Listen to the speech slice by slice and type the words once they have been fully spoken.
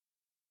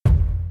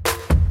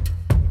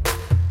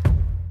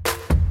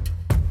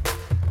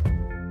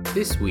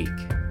This week,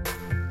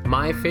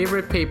 my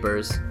favorite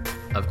papers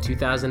of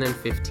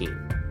 2015.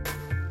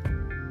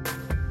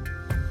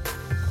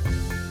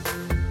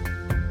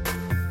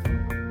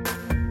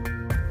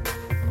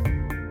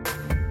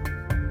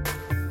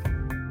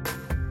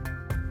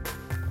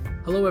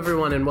 Hello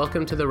everyone and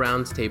welcome to The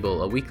Rounds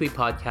Table, a weekly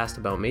podcast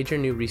about major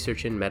new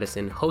research in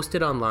medicine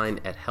hosted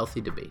online at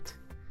Healthy Debate.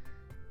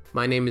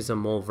 My name is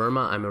Amol.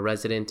 I'm a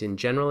resident in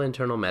general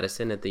internal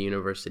medicine at the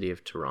University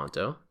of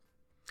Toronto.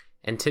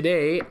 And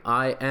today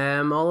I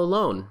am all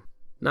alone.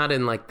 Not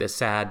in like the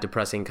sad,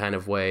 depressing kind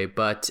of way,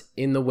 but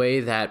in the way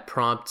that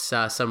prompts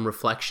some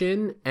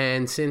reflection.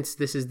 And since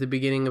this is the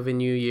beginning of a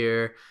new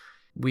year,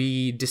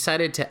 we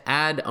decided to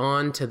add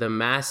on to the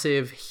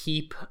massive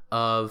heap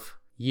of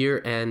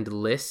year-end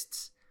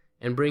lists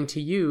and bring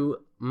to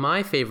you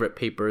my favorite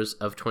papers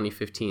of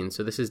 2015.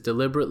 So this is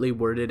deliberately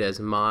worded as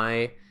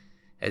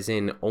as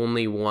in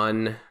only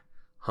one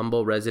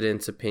humble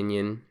resident's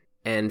opinion,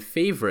 and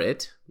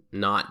favorite,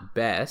 not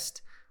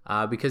best,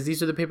 because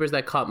these are the papers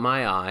that caught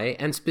my eye.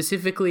 And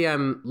specifically,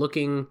 I'm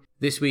looking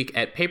this week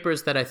at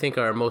papers that I think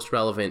are most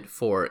relevant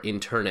for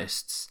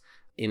internists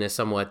in a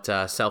somewhat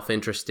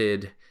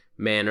self-interested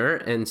manner.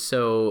 And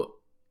so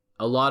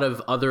a lot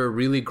of other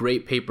really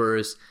great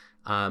papers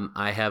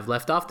I have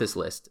left off this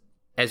list.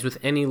 As with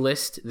any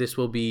list, this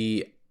will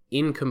be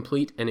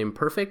incomplete and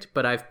imperfect,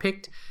 but I've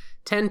picked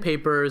 10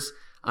 papers.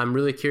 I'm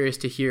really curious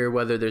to hear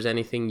whether there's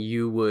anything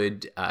you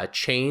would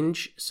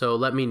change. So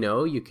let me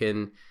know. You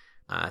can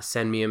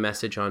send me a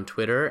message on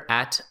Twitter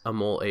at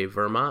Amol A.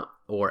 Verma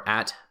or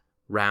at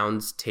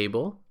Rounds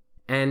Table,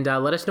 and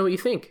let us know what you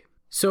think.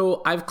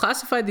 So I've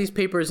classified these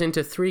papers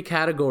into three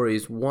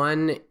categories.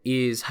 One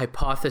is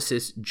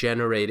hypothesis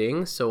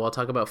generating. So I'll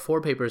talk about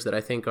 4 papers that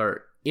I think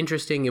are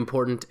interesting,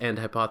 important, and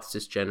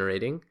hypothesis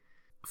generating.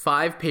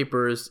 5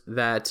 papers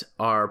that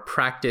are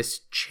practice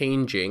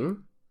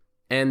changing.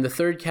 And the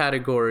third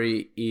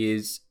category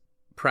is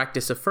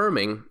practice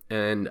affirming,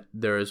 and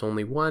there is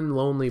only one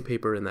lonely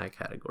paper in that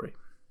category.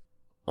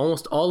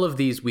 Almost all of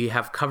these we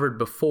have covered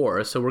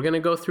before, so we're going to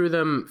go through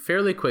them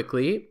fairly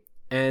quickly.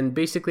 And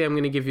basically, I'm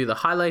going to give you the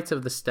highlights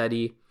of the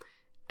study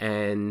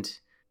and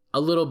a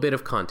little bit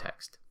of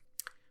context.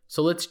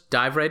 So let's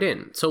dive right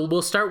in. So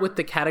we'll start with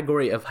the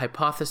category of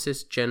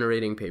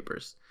hypothesis-generating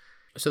papers.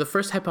 So the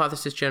first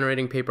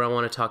hypothesis-generating paper I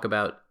want to talk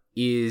about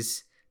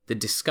is the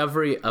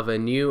discovery of a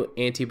new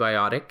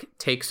antibiotic,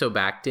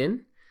 teixobactin,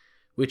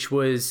 which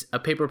was a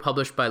paper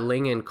published by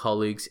Ling and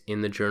colleagues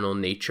in the journal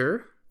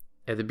Nature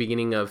at the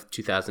beginning of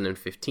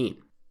 2015.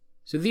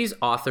 So these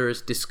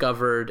authors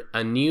discovered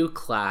a new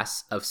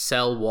class of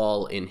cell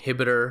wall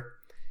inhibitor.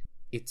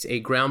 It's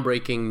a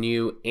groundbreaking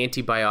new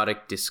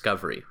antibiotic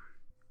discovery.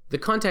 The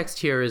context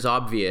here is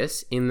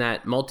obvious in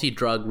that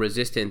multi-drug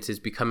resistance is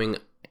becoming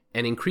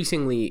an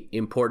increasingly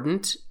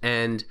important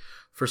and,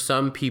 for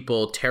some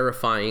people,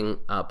 terrifying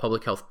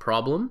public health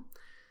problem.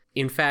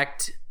 In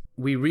fact,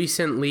 we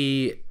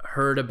recently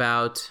heard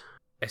about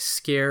a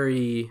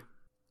scary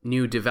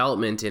new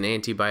development in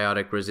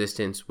antibiotic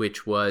resistance,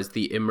 which was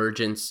the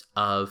emergence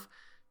of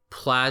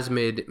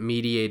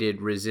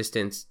plasmid-mediated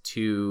resistance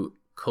to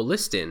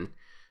colistin,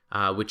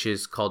 which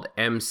is called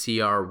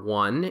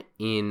MCR1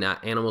 in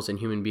animals and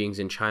human beings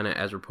in China,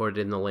 as reported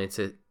in the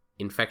Lancet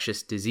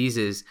Infectious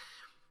Diseases.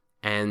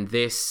 And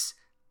this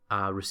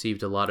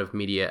received a lot of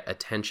media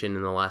attention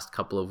in the last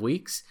couple of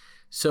weeks.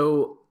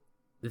 So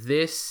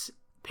this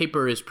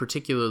paper is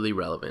particularly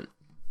relevant.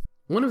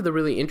 One of the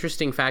really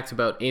interesting facts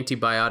about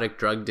antibiotic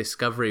drug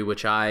discovery,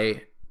 which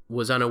I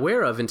was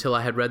unaware of until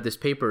I had read this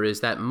paper,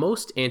 is that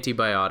most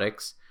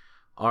antibiotics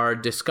are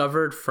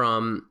discovered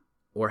from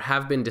or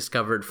have been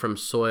discovered from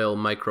soil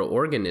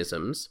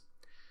microorganisms,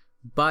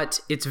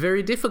 but it's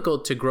very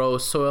difficult to grow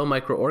soil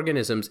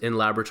microorganisms in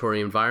laboratory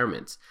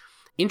environments.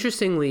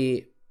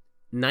 Interestingly,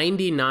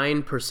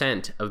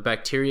 99% of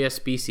bacteria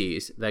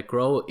species that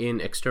grow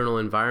in external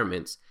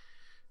environments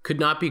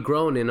could not be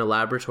grown in a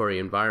laboratory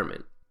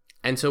environment.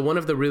 And so one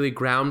of the really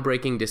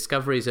groundbreaking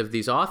discoveries of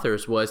these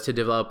authors was to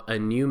develop a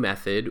new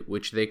method,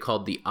 which they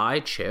called the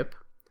iChip,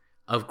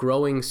 of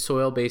growing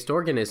soil-based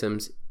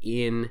organisms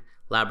in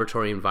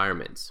laboratory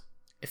environments.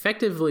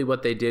 Effectively,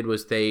 what they did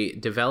was they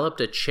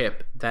developed a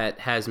chip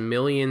that has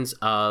millions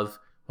of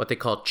what they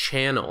call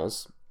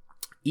channels.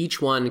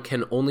 Each one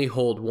can only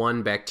hold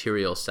one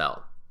bacterial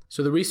cell.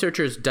 So the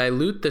researchers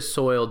dilute the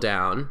soil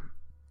down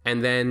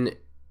and then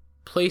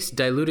place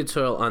diluted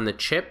soil on the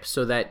chip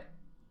so that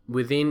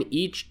within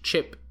each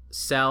chip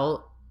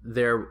cell,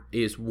 there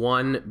is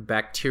one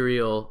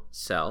bacterial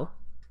cell.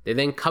 They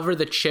then cover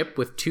the chip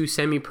with 2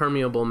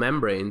 semi-permeable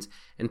membranes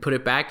and put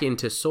it back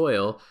into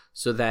soil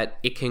so that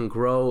it can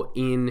grow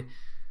in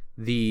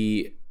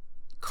the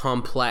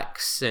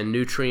complex and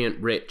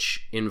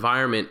nutrient-rich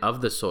environment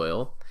of the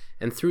soil.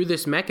 And through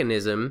this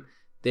mechanism,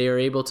 they are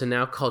able to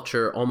now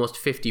culture almost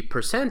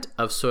 50%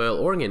 of soil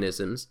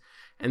organisms.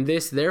 And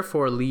this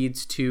therefore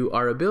leads to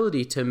our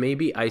ability to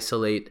maybe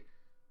isolate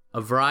a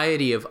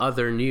variety of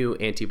other new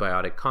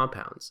antibiotic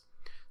compounds.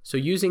 So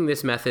using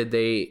this method,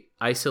 they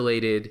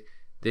isolated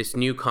this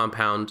new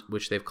compound,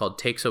 which they've called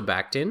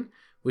teixobactin,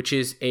 which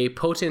is a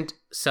potent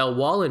cell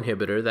wall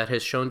inhibitor that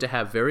has shown to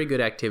have very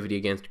good activity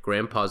against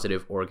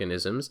gram-positive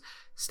organisms,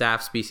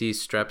 staph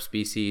species, strep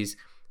species,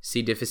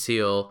 C.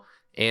 difficile,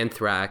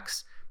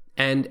 anthrax,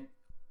 and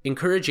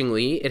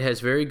encouragingly, it has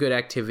very good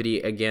activity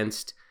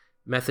against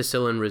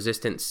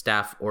methicillin-resistant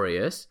Staph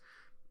aureus,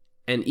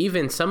 and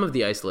even some of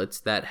the isolates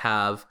that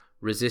have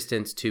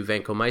resistance to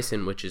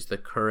vancomycin, which is the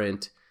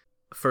current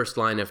first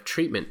line of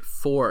treatment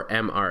for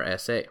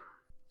MRSA.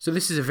 So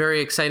this is a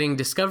very exciting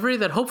discovery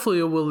that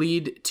hopefully will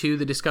lead to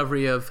the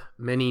discovery of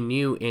many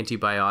new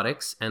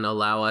antibiotics and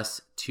allow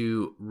us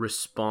to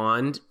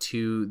respond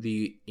to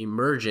the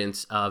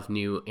emergence of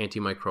new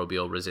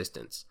antimicrobial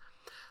resistance.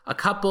 A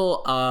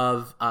couple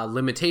of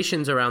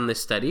limitations around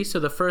this study. So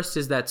the first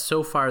is that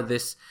so far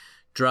this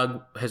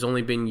drug has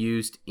only been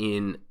used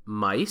in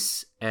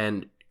mice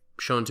and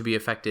shown to be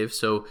effective.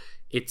 So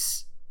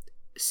its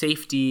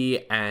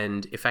safety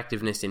and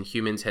effectiveness in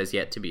humans has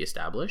yet to be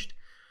established.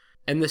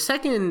 And the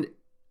second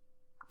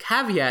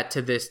caveat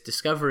to this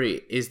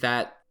discovery is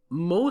that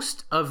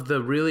most of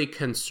the really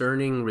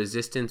concerning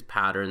resistance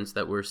patterns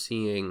that we're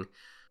seeing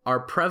are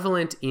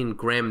prevalent in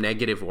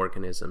gram-negative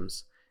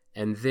organisms.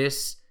 And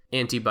this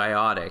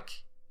antibiotic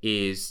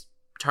is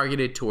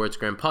targeted towards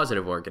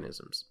gram-positive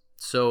organisms.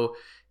 So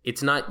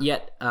it's not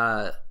yet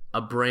a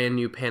brand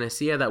new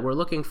panacea that we're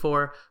looking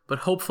for, but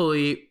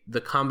hopefully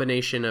the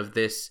combination of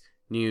this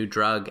new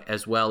drug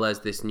as well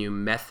as this new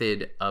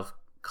method of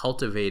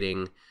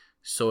cultivating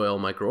soil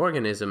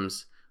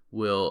microorganisms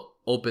will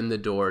open the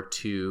door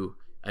to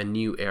a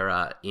new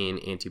era in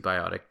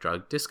antibiotic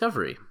drug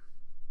discovery.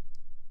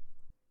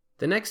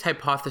 The next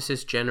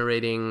hypothesis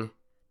generating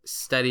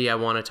study I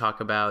want to talk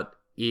about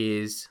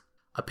is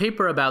a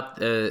paper about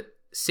the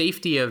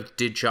safety of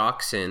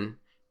digoxin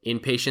in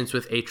patients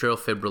with atrial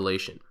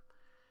fibrillation,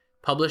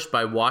 published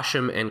by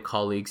Washam and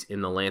colleagues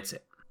in The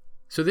Lancet.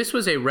 So this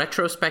was a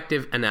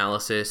retrospective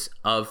analysis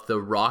of the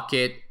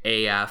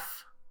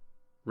ROCKET-AF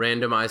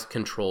randomized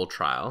control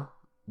trial,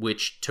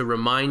 which, to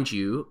remind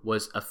you,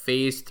 was a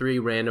phase 3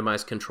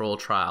 randomized control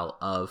trial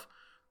of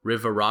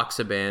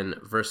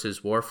rivaroxaban versus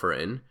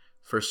warfarin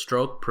for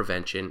stroke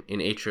prevention in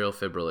atrial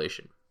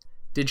fibrillation.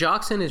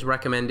 Digoxin is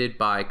recommended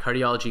by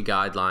cardiology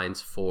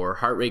guidelines for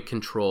heart rate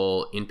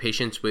control in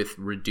patients with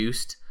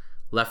reduced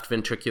left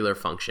ventricular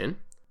function.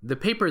 The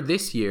paper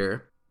this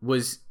year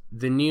was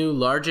the new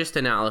largest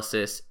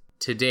analysis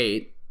to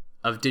date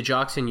of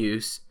digoxin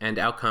use and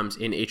outcomes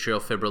in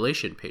atrial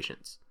fibrillation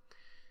patients.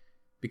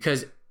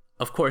 Because,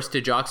 of course,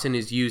 digoxin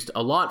is used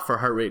a lot for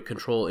heart rate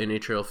control in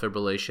atrial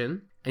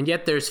fibrillation, and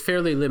yet there's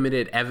fairly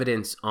limited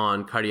evidence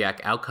on cardiac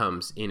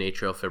outcomes in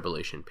atrial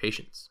fibrillation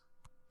patients.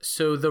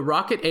 So the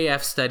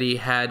ROCKET-AF study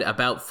had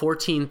about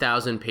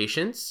 14,000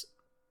 patients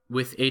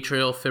with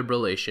atrial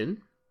fibrillation.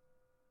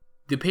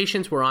 The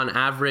patients were on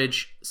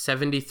average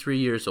 73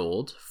 years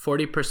old,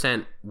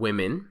 40%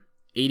 women,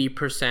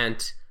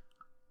 80%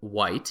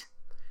 white,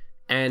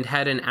 and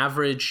had an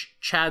average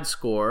CHAD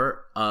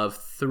score of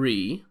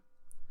 3,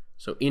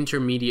 so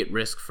intermediate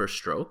risk for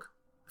stroke.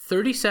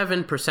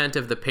 37%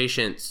 of the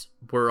patients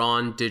were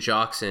on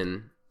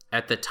digoxin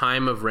at the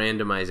time of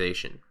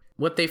randomization.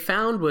 What they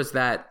found was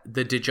that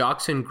the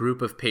digoxin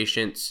group of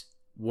patients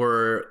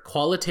were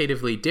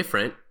qualitatively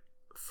different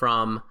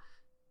from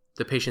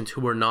the patients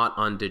who were not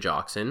on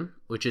digoxin,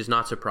 which is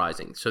not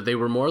surprising. So they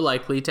were more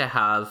likely to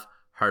have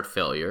heart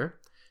failure.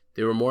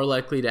 They were more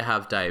likely to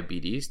have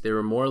diabetes. They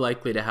were more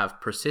likely to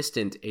have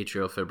persistent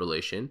atrial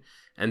fibrillation,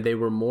 and they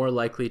were more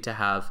likely to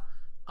have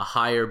a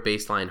higher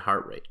baseline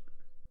heart rate.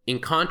 In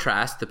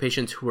contrast, the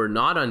patients who were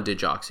not on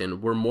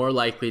digoxin were more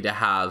likely to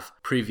have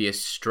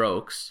previous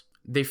strokes.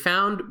 They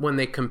found when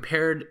they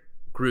compared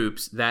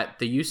groups that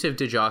the use of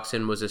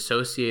digoxin was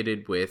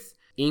associated with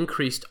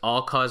increased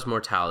all-cause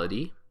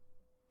mortality.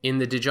 In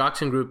the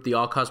digoxin group, the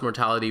all-cause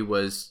mortality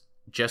was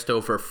just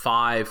over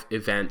 5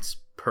 events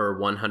per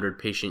 100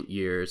 patient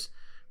years,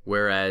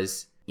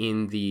 whereas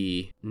in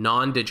the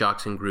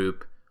non-digoxin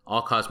group,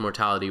 all-cause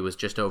mortality was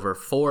just over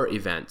 4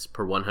 events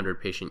per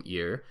 100 patient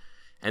year,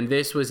 and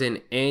this was an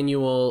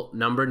annual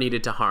number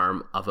needed to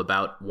harm of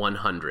about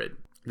 100.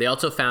 They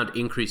also found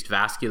increased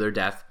vascular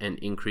death and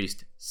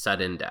increased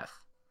sudden death.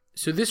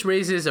 So this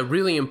raises a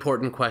really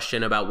important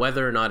question about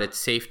whether or not it's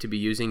safe to be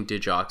using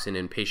digoxin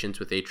in patients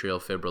with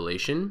atrial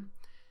fibrillation.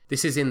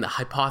 This is in the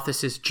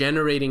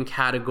hypothesis-generating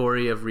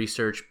category of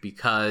research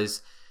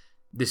because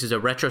this is a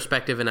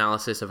retrospective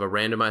analysis of a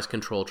randomized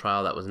control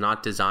trial that was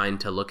not designed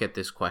to look at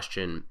this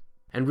question.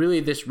 And really,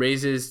 this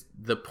raises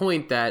the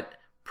point that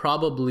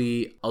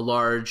probably a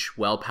large,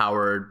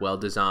 well-powered,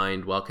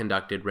 well-designed,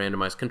 well-conducted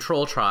randomized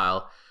control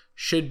trial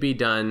should be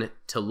done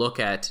to look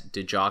at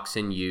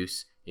digoxin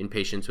use in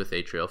patients with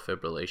atrial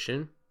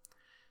fibrillation.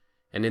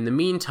 And in the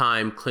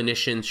meantime,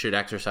 clinicians should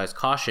exercise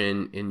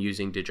caution in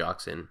using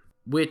digoxin,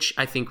 which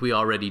I think we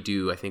already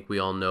do. I think we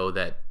all know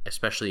that,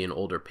 especially in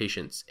older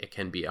patients, it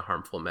can be a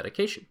harmful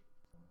medication.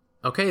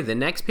 Okay, the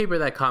next paper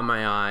that caught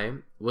my eye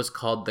was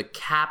called the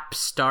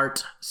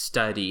CAP-START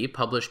study,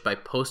 published by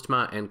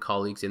Postma and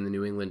colleagues in the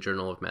New England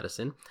Journal of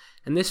Medicine.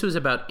 And this was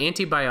about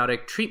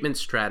antibiotic treatment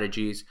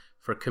strategies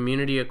for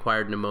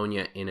community-acquired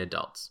pneumonia in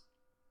adults.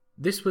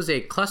 This was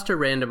a cluster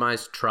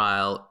randomized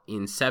trial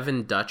in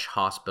 7 Dutch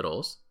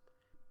hospitals.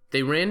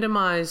 They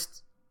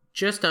randomized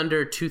just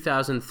under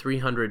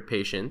 2,300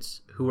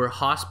 patients who were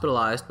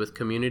hospitalized with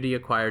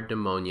community-acquired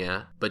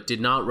pneumonia but did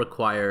not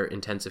require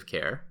intensive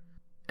care.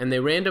 And they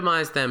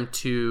randomized them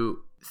to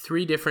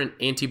 3 different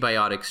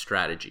antibiotic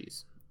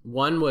strategies.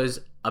 One was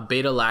a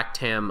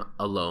beta-lactam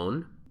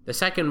alone. The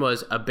second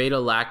was a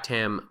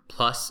beta-lactam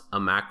plus a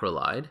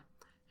macrolide.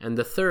 And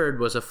the third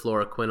was a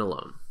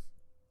fluoroquinolone.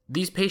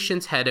 These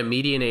patients had a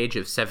median age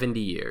of 70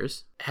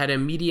 years, had a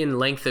median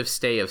length of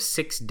stay of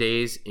 6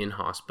 days in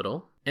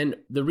hospital, and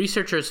the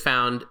researchers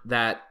found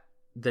that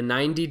the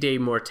 90-day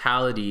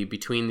mortality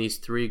between these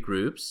 3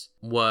 groups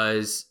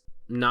was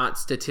not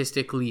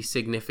statistically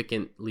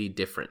significantly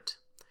different.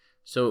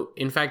 So,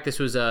 in fact, this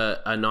was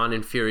a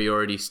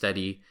non-inferiority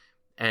study,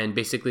 and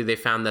basically they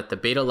found that the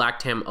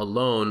beta-lactam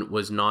alone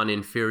was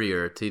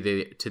non-inferior to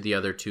the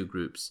other 2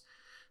 groups.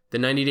 The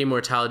 90-day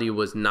mortality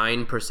was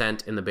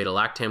 9% in the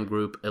beta-lactam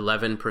group,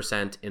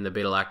 11% in the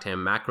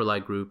beta-lactam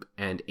macrolide group,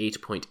 and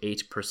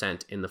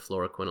 8.8% in the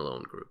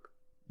fluoroquinolone group.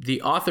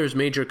 The author's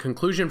major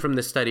conclusion from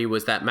this study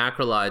was that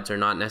macrolides are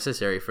not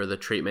necessary for the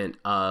treatment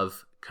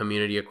of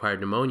community-acquired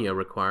pneumonia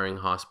requiring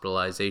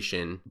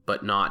hospitalization,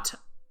 but not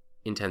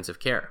intensive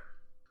care.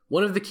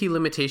 One of the key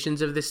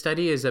limitations of this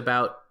study is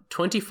about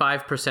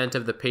 25%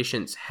 of the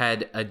patients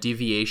had a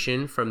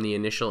deviation from the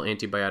initial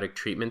antibiotic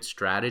treatment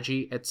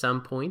strategy at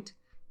some point.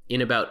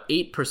 In about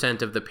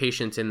 8% of the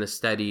patients in the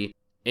study,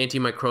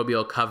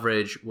 antimicrobial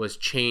coverage was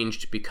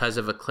changed because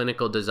of a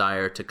clinical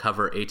desire to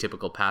cover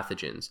atypical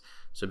pathogens.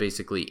 So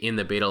basically, in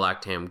the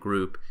beta-lactam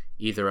group,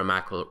 either a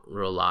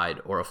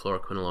macrolide or a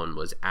fluoroquinolone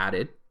was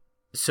added.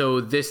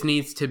 So this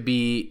needs to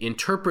be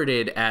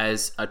interpreted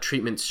as a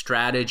treatment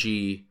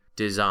strategy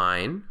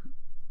design,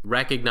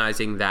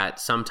 recognizing that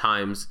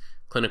sometimes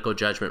clinical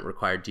judgment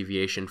required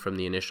deviation from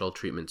the initial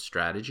treatment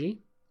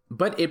strategy.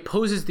 But it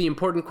poses the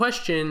important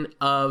question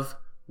of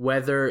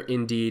whether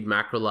indeed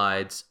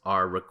macrolides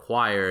are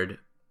required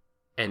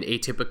and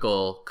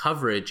atypical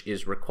coverage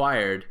is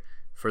required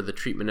for the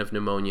treatment of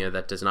pneumonia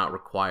that does not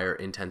require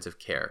intensive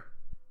care.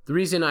 The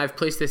reason I've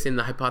placed this in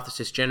the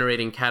hypothesis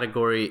generating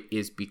category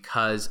is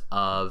because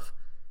of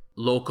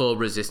local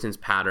resistance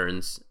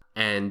patterns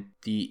and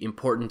the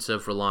importance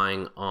of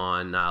relying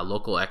on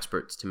local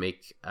experts to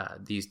make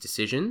these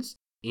decisions.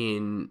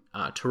 In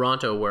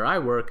Toronto, where I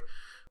work,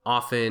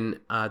 often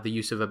the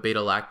use of a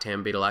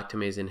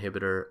beta-lactamase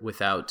inhibitor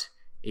without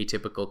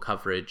atypical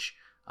coverage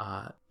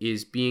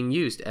is being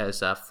used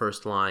as a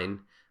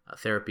first-line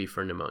therapy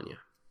for pneumonia.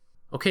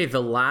 Okay,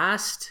 the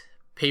last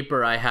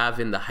paper I have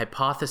in the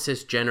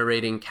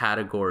hypothesis-generating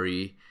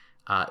category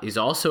is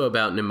also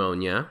about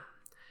pneumonia,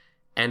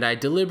 and I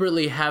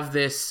deliberately have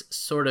this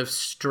sort of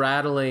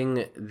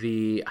straddling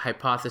the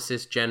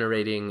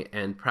hypothesis-generating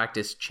and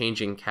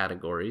practice-changing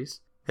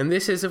categories. And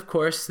this is, of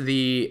course,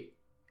 the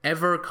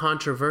ever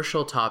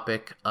controversial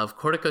topic of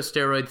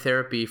corticosteroid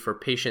therapy for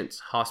patients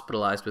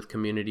hospitalized with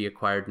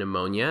community-acquired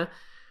pneumonia.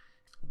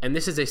 And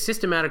this is a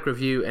systematic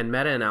review and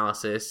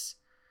meta-analysis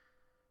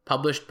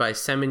published by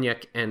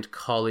Semeniuk and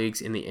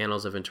colleagues in the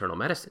Annals of Internal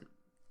Medicine.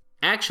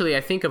 Actually,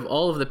 I think of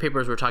all of the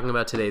papers we're talking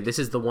about today, this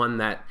is the one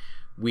that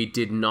we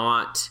did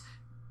not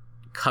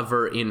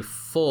cover in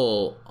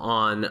full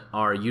on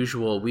our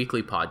usual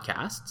weekly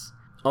podcasts,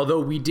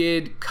 although we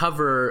did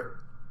cover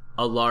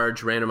a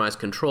large randomized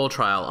control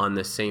trial on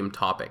this same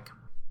topic.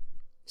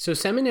 So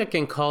Semeniuk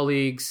and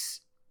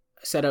colleagues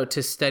set out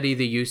to study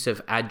the use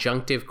of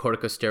adjunctive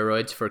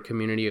corticosteroids for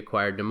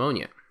community-acquired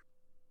pneumonia.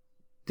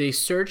 They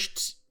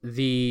searched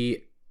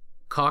the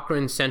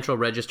Cochrane Central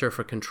Register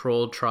for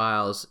Controlled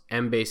Trials,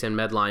 MBASE and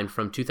Medline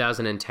from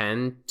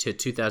 2010 to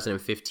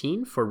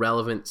 2015 for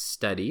relevant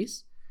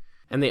studies,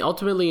 and they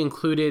ultimately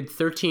included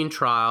 13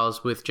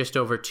 trials with just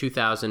over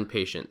 2,000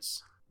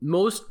 patients.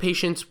 Most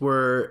patients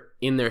were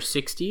in their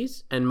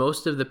 60s, and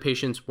most of the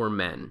patients were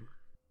men.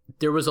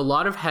 There was a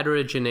lot of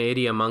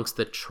heterogeneity amongst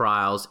the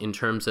trials in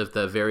terms of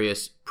the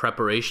various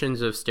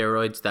preparations of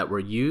steroids that were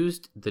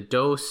used, the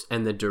dose,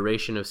 and the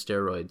duration of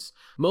steroids.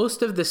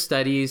 Most of the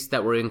studies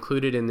that were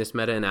included in this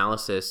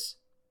meta-analysis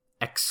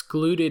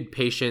excluded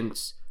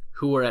patients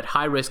who were at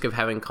high risk of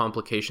having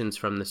complications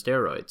from the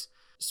steroids,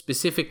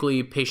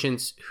 specifically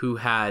patients who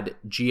had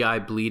GI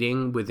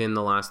bleeding within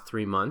the last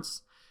 3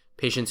 months,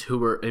 patients who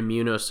were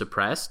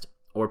immunosuppressed,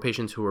 or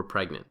patients who were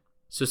pregnant.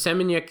 So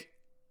Semeniuk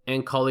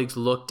and colleagues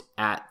looked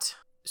at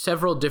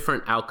several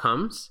different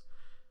outcomes.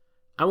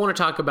 I want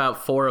to talk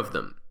about 4 of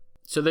them.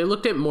 So they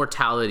looked at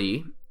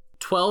mortality.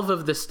 12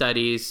 of the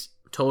studies,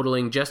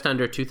 totaling just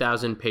under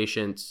 2,000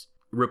 patients,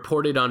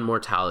 reported on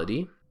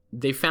mortality.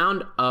 They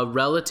found a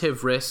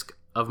relative risk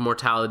of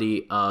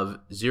mortality of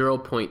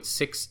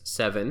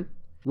 0.67,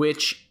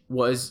 which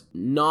was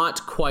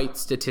not quite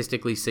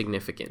statistically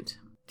significant.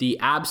 The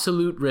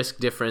absolute risk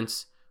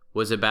difference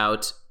was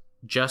about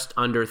just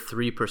under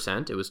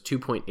 3%. It was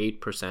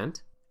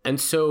 2.8%. And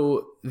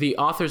so the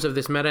authors of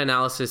this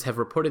meta-analysis have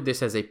reported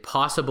this as a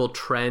possible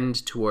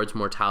trend towards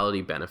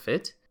mortality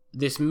benefit.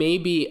 This may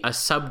be a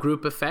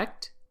subgroup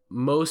effect.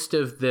 Most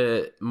of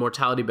the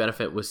mortality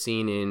benefit was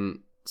seen in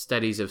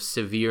studies of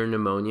severe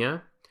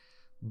pneumonia,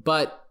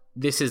 but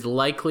this is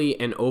likely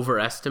an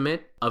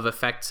overestimate of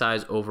effect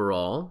size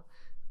overall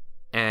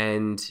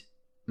and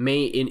may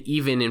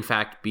even in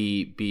fact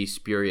be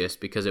spurious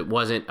because it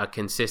wasn't a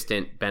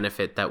consistent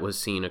benefit that was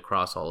seen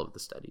across all of the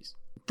studies.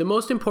 The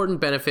most important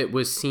benefit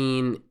was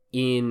seen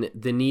in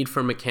the need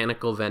for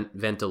mechanical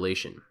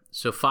ventilation.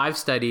 So 5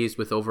 studies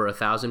with over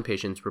 1,000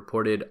 patients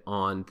reported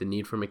on the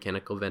need for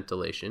mechanical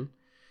ventilation.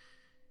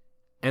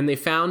 And they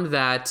found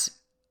that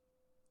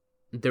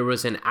there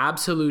was an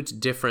absolute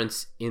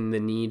difference in the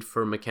need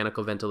for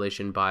mechanical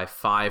ventilation by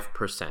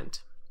 5%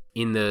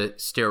 in the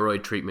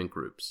steroid treatment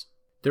groups.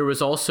 There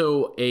was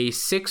also a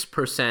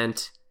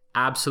 6%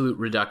 absolute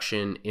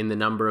reduction in the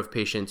number of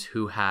patients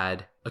who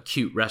had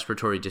acute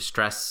respiratory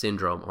distress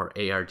syndrome, or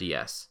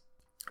ARDS.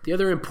 The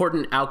other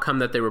important outcome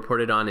that they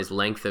reported on is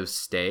length of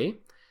stay.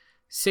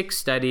 6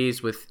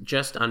 studies with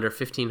just under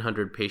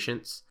 1,500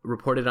 patients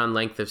reported on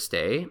length of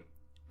stay,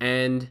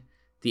 and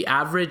the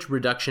average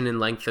reduction in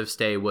length of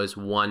stay was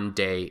 1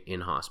 day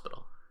in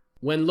hospital.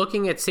 When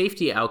looking at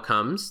safety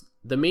outcomes,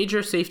 the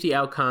major safety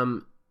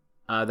outcome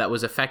that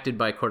was affected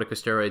by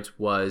corticosteroids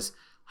was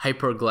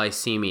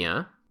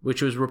hyperglycemia,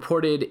 which was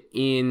reported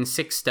in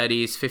 6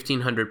 studies,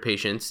 1,500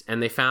 patients,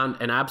 and they found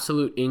an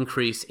absolute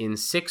increase in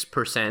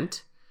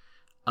 6%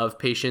 of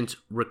patients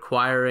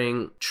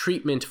requiring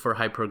treatment for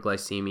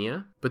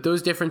hyperglycemia, but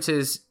those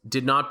differences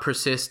did not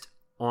persist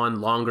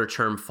on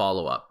longer-term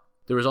follow-up.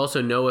 There was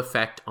also no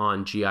effect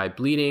on GI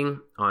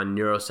bleeding, on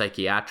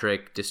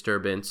neuropsychiatric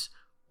disturbance,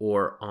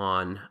 or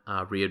on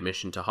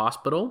readmission to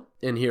hospital.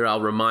 And here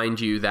I'll remind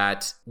you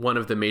that one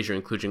of the major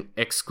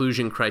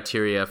exclusion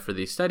criteria for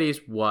these studies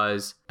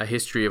was a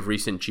history of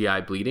recent GI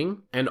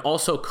bleeding, and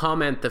also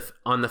comment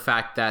on the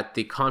fact that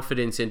the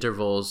confidence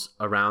intervals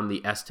around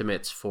the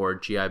estimates for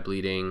GI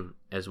bleeding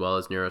as well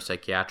as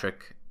neuropsychiatric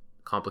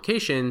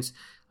complications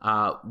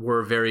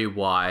were very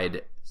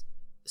wide,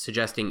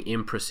 suggesting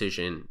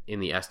imprecision in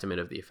the estimate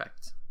of the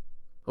effects.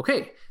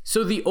 Okay,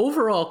 so the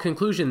overall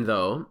conclusion,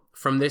 though,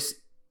 from this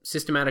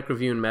systematic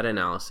review and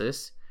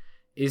meta-analysis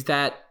is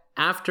that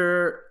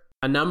after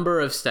a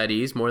number of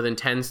studies, more than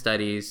 10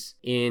 studies,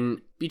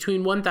 in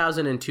between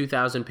 1,000 and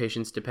 2,000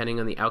 patients, depending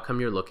on the outcome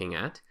you're looking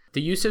at,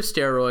 the use of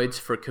steroids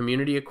for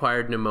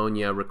community-acquired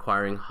pneumonia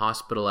requiring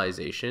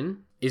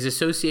hospitalization is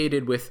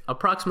associated with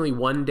approximately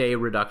 1 day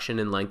reduction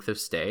in length of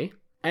stay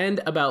and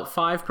about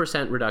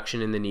 5%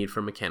 reduction in the need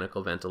for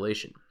mechanical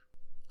ventilation.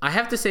 I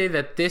have to say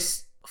that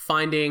this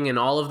finding and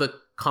all of the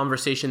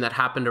conversation that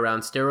happened around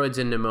steroids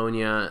and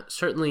pneumonia,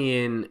 certainly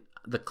in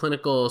the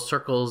clinical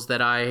circles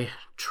that I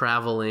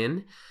travel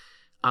in,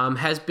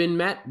 has been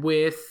met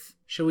with,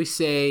 shall we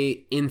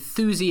say,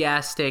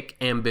 enthusiastic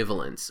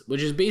ambivalence,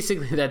 which is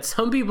basically that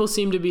some people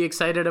seem to be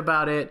excited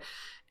about it,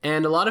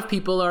 and a lot of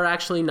people are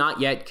actually not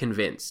yet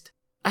convinced.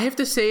 I have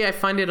to say I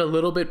find it a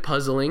little bit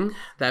puzzling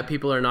that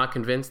people are not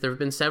convinced. There have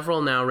been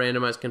several now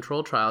randomized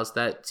control trials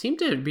that seem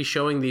to be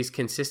showing these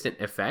consistent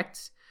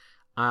effects.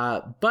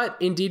 But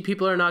indeed,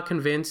 people are not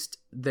convinced.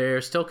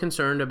 They're still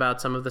concerned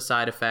about some of the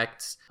side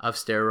effects of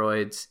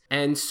steroids.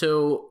 And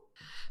so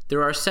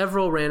there are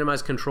several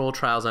randomized control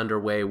trials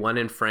underway, one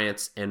in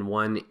France and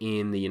one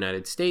in the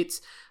United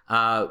States,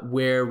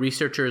 where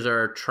researchers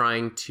are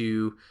trying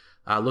to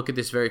look at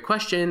this very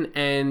question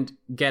and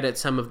get at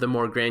some of the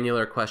more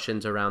granular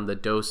questions around the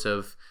dose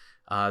of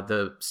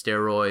the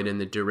steroid and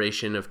the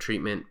duration of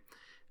treatment.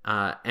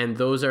 And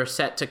those are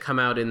set to come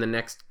out in the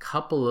next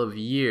couple of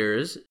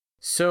years.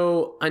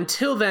 So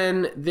until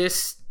then,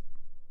 this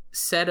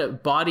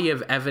body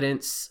of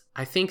evidence,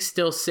 I think,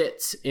 still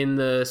sits in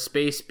the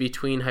space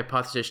between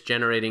hypothesis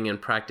generating and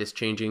practice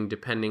changing,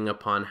 depending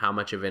upon how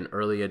much of an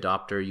early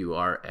adopter you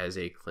are as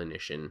a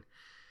clinician.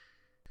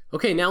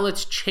 Okay, now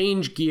let's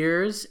change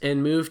gears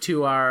and move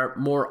to our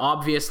more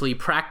obviously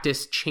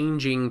practice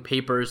changing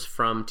papers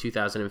from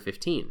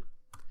 2015.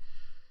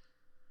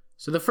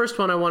 So the first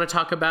one I want to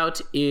talk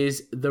about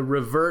is the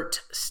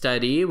REVERT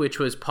study, which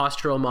was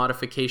postural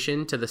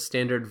modification to the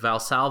standard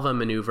Valsalva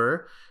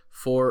maneuver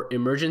for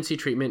emergency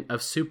treatment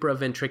of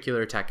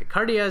supraventricular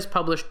tachycardia, as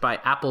published by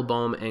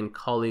Applebaum and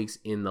colleagues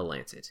in The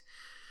Lancet.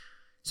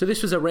 So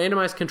this was a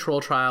randomized control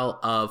trial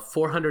of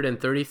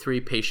 433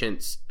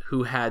 patients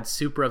who had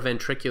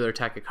supraventricular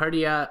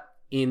tachycardia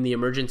in the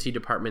emergency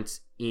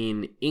departments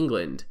in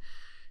England,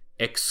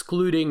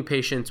 excluding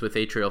patients with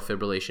atrial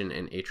fibrillation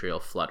and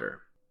atrial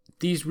flutter.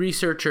 These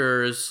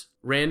researchers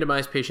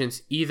randomized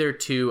patients either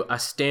to a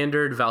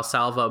standard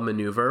Valsalva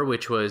maneuver,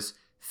 which was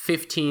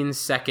 15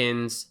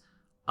 seconds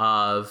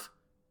of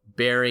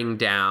bearing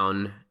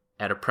down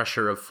at a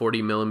pressure of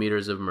 40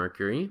 millimeters of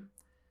mercury,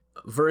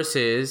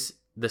 versus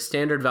the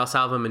standard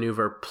Valsalva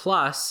maneuver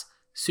plus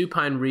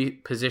supine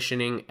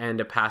repositioning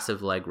and a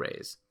passive leg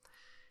raise.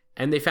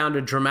 And they found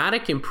a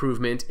dramatic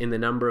improvement in the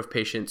number of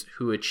patients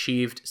who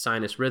achieved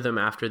sinus rhythm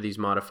after these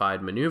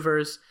modified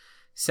maneuvers.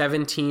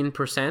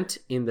 17%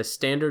 in the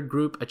standard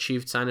group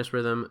achieved sinus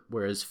rhythm,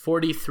 whereas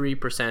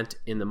 43%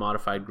 in the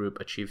modified group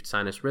achieved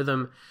sinus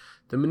rhythm.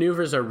 The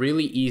maneuvers are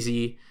really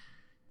easy.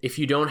 If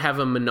you don't have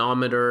a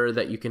manometer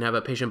that you can have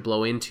a patient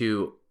blow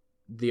into,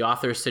 the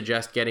authors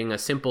suggest getting a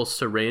simple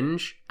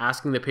syringe,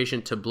 asking the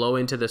patient to blow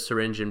into the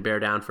syringe and bear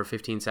down for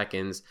 15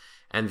 seconds,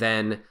 and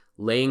then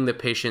laying the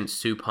patient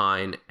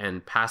supine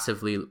and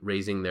passively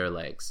raising their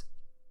legs.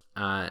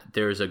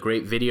 There's a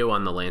great video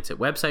on the Lancet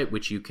website,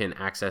 which you can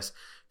access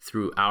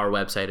through our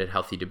website at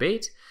Healthy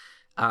Debate.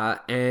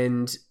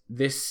 And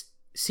this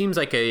seems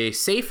like a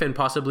safe and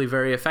possibly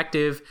very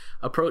effective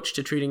approach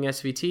to treating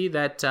SVT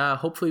that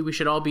hopefully we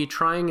should all be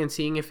trying and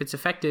seeing if it's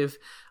effective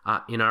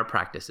in our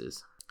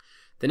practices.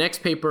 The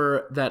next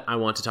paper that I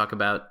want to talk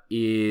about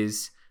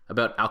is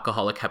about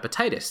alcoholic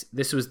hepatitis.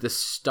 This was the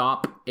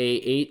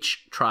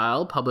STOP-AH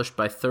trial published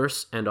by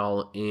Thurs and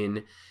al.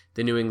 In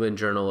the New England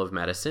Journal of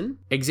Medicine,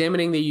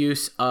 examining the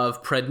use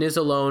of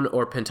prednisolone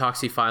or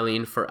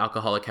pentoxifylline for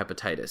alcoholic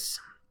hepatitis.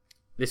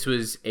 This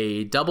was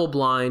a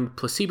double-blind,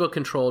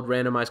 placebo-controlled,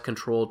 randomized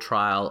controlled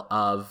trial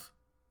of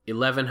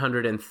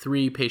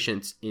 1,103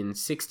 patients in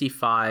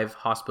 65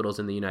 hospitals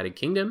in the United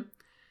Kingdom.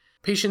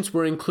 Patients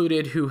were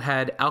included who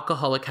had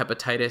alcoholic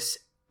hepatitis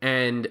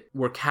and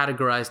were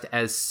categorized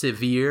as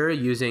severe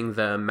using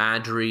the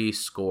Madri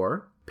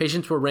score.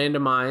 Patients were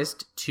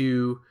randomized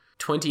to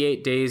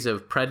 28 days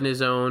of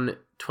prednisone,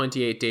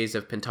 28 days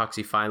of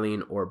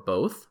pentoxifylline, or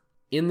both.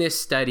 In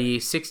this study,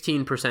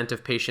 16%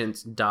 of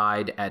patients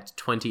died at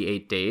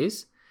 28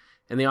 days,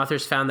 and the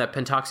authors found that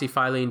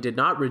pentoxifylline did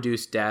not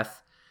reduce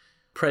death.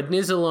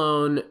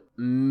 Prednisolone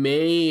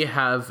may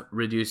have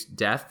reduced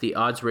death. The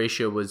odds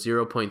ratio was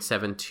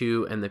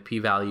 0.72 and the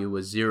p-value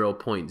was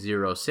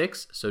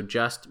 0.06, so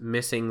just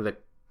missing the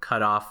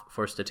cutoff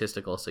for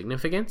statistical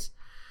significance.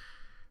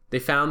 They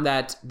found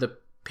that the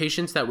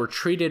patients that were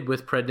treated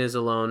with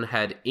prednisolone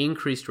had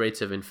increased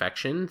rates of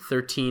infection,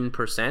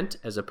 13%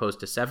 as opposed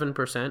to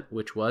 7%,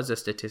 which was a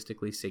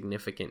statistically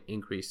significant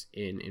increase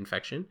in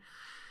infection.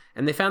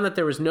 And they found that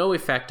there was no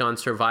effect on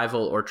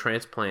survival or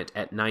transplant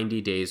at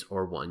 90 days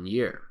or 1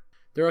 year.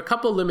 There are a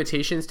couple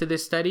limitations to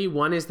this study.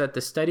 One is that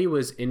the study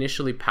was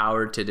initially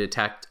powered to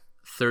detect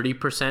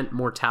 30%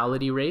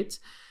 mortality rates,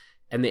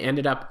 and they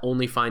ended up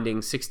only finding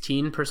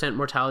 16%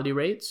 mortality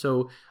rate,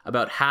 so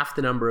about half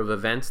the number of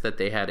events that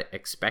they had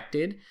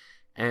expected.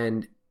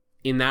 And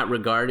in that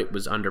regard, it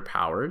was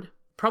underpowered.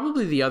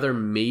 Probably the other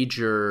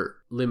major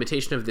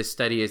limitation of this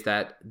study is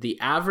that the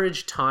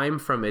average time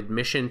from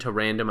admission to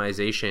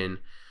randomization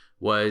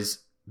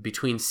was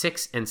between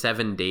 6 and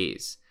 7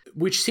 days,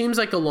 which seems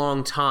like a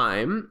long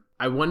time.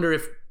 I wonder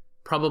if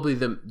probably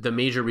the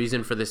major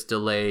reason for this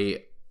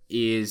delay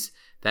is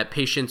that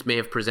patients may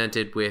have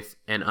presented with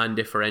an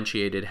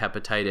undifferentiated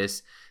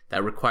hepatitis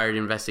that required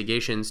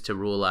investigations to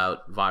rule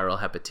out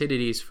viral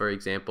hepatitis, for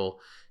example.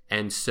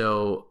 And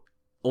so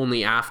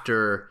only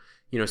after,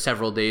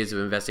 several days of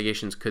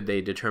investigations could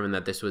they determine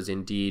that this was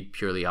indeed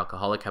purely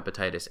alcoholic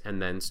hepatitis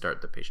and then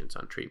start the patients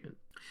on treatment.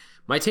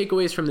 My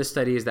takeaways from this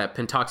study is that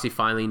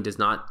pentoxifylline does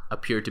not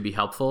appear to be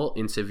helpful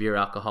in severe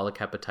alcoholic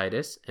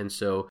hepatitis. And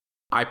so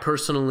I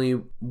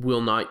personally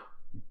will not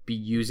be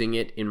using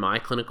it in my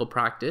clinical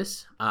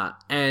practice.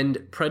 And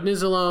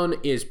prednisolone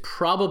is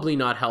probably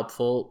not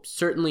helpful,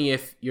 certainly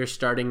if you're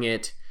starting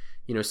it,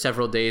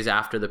 several days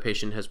after the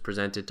patient has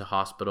presented to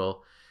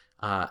hospital.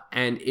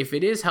 And if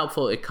it is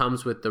helpful, it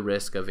comes with the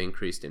risk of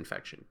increased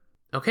infection.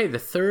 Okay, the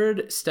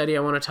third study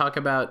I want to talk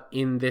about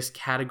in this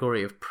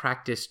category of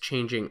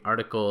practice-changing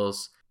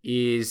articles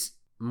is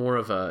more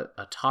of a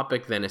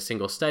topic than a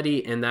single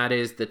study, and that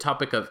is the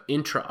topic of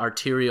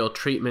intra-arterial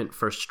treatment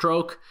for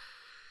stroke.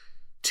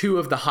 Two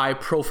of the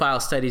high-profile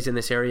studies in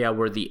this area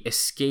were the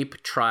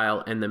ESCAPE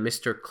trial and the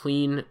Mr.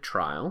 Clean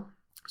trial.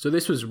 So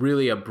this was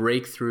really a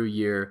breakthrough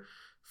year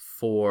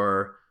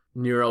for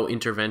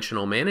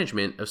neurointerventional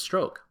management of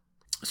stroke.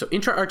 So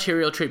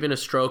intra-arterial treatment of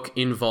stroke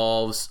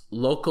involves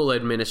local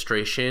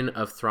administration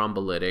of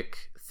thrombolytic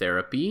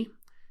therapy,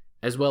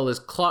 as well as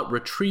clot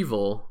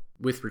retrieval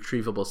with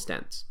retrievable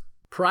stents.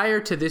 Prior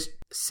to this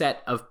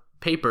set of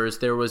papers,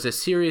 there was a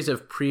series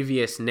of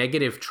previous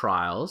negative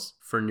trials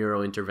for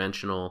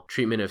neurointerventional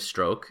treatment of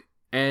stroke.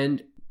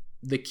 And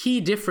the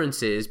key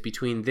differences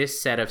between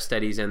this set of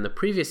studies and the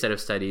previous set of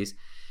studies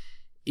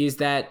is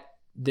that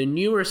the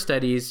newer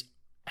studies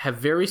have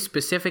very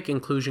specific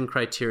inclusion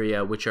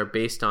criteria which are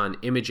based on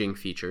imaging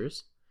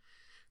features.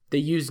 They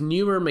use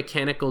newer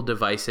mechanical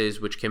devices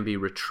which can be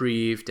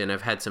retrieved and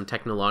have had some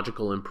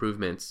technological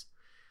improvements.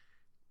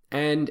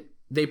 And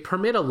they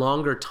permit a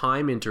longer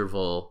time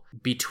interval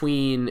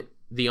between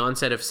the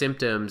onset of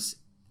symptoms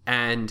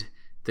and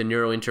the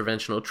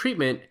neurointerventional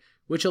treatment,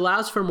 which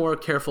allows for more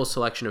careful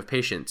selection of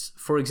patients.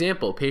 For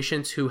example,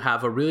 patients who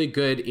have a really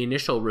good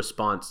initial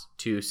response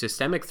to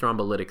systemic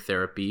thrombolytic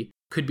therapy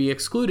could be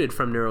excluded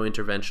from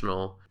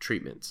neurointerventional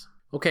treatments.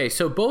 Okay,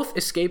 so both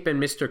ESCAPE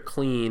and Mr.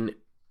 Clean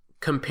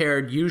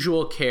compared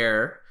usual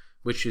care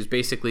which is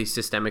basically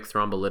systemic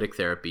thrombolytic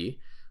therapy,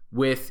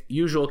 with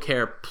usual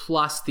care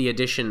plus the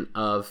addition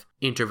of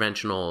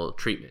interventional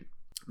treatment.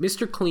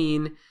 Mr.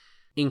 Clean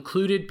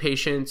included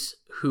patients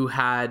who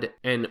had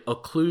an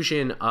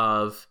occlusion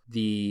of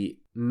the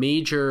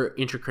major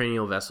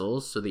intracranial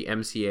vessels, so the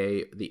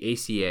MCA, the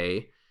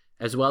ACA,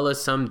 as well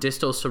as some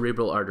distal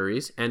cerebral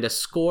arteries, and a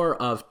score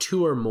of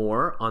 2 or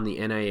more on the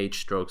NIH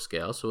stroke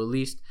scale, so at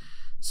least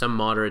some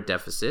moderate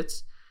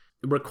deficits.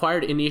 It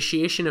required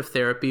initiation of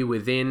therapy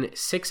within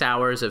 6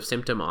 hours of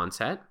symptom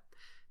onset.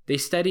 They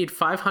studied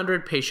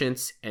 500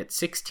 patients at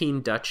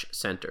 16 Dutch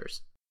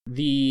centers.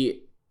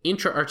 The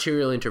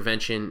intra-arterial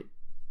intervention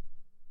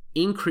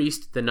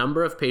increased the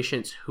number of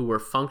patients who were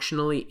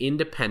functionally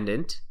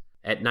independent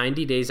at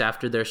 90 days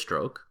after their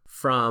stroke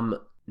from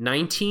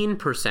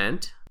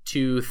 19%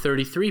 to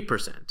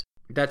 33%.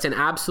 That's an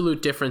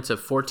absolute difference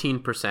of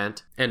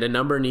 14% and a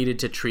number needed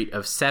to treat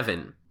of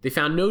 7. They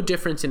found no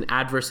difference in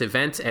adverse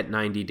events at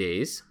 90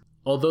 days,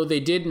 although they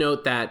did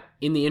note that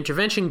in the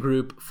intervention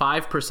group,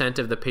 5%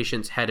 of the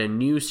patients had a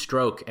new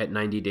stroke at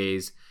 90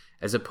 days,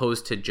 as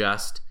opposed to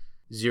just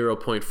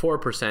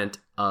 0.4%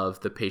 of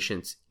the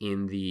patients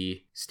in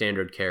the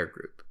standard care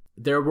group.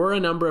 There were a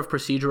number of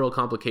procedural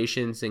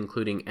complications,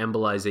 including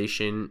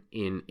embolization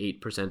in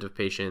 8% of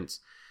patients,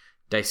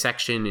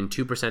 dissection in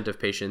 2% of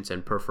patients,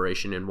 and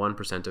perforation in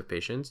 1% of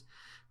patients.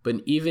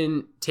 But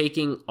even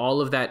taking all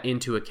of that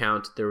into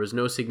account, there was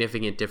no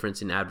significant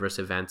difference in adverse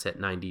events at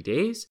 90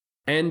 days,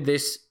 and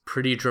this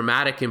pretty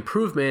dramatic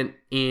improvement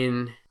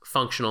in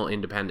functional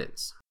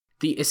independence.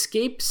 The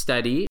ESCAPE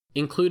study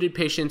included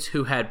patients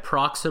who had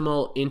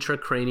proximal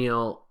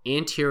intracranial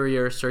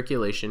anterior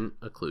circulation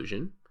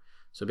occlusion,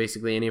 so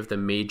basically any of the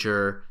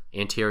major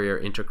anterior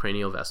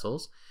intracranial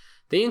vessels.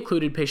 They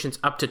included patients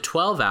up to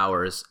 12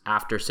 hours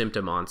after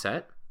symptom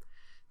onset.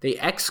 They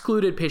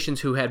excluded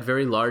patients who had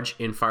very large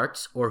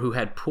infarcts or who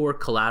had poor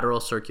collateral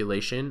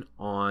circulation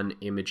on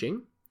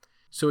imaging.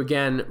 So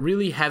again,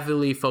 really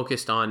heavily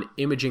focused on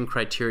imaging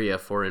criteria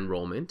for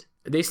enrollment.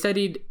 They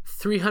studied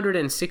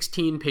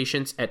 316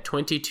 patients at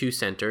 22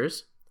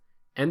 centers,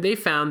 and they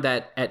found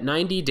that at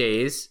 90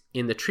 days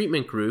in the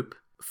treatment group,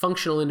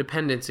 functional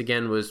independence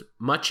again was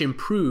much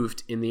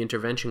improved in the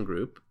intervention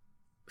group,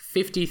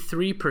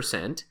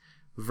 53%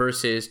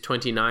 versus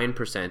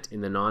 29%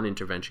 in the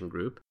non-intervention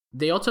group.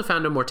 They also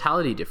found a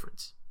mortality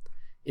difference.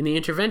 In the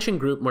intervention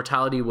group,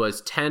 mortality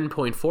was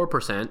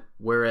 10.4%,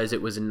 whereas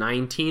it was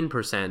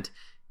 19%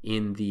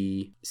 in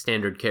the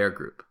standard care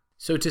group.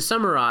 So to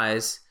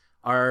summarize,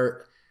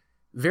 our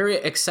very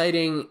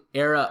exciting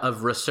era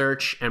of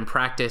research and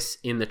practice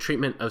in the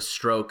treatment of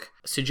stroke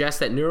suggests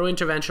that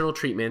neurointerventional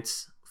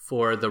treatments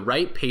for the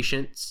right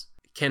patients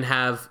can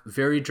have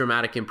very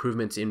dramatic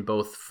improvements in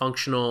both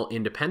functional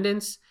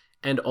independence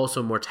and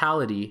also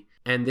mortality,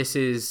 and this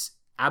is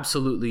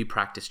absolutely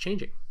practice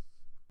changing.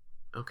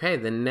 Okay,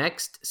 the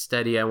next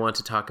study I want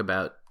to talk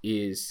about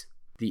is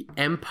the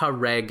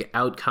EMPA-REG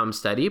outcome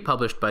study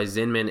published by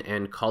Zinman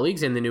and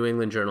colleagues in the New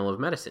England Journal of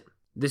Medicine.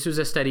 This was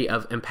a study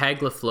of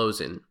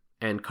empagliflozin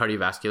and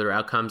cardiovascular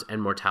outcomes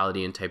and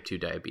mortality in type 2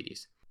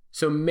 diabetes.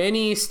 So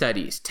many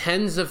studies,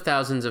 tens of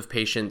thousands of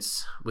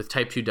patients with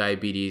type 2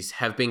 diabetes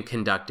have been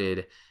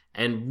conducted,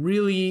 and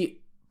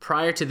really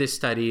prior to this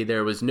study,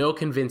 there was no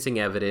convincing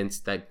evidence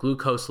that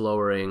glucose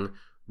lowering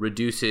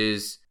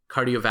reduces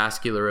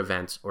cardiovascular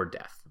events or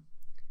death.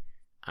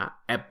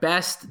 At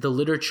best, the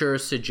literature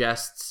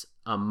suggests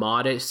a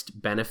modest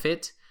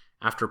benefit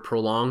after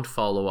prolonged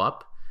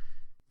follow-up,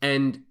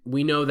 and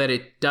we know that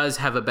it does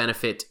have a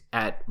benefit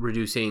at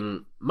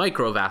reducing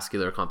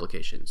microvascular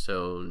complications,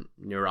 so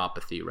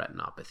neuropathy,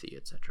 retinopathy,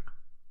 etc.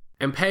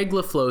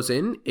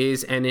 Empagliflozin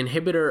is an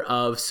inhibitor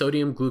of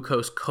sodium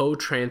glucose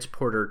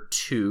cotransporter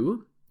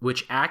 2,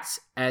 which acts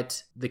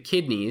at the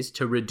kidneys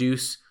to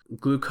reduce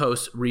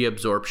glucose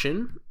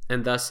reabsorption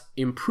and thus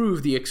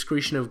improve the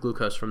excretion of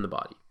glucose from the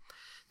body.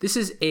 This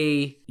is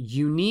a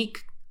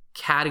unique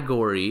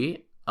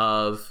category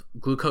of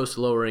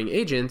glucose-lowering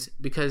agents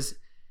because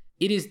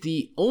it is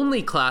the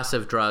only class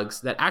of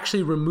drugs that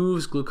actually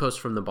removes glucose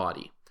from the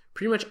body.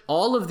 Pretty much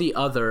all of the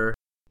other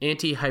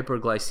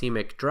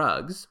anti-hyperglycemic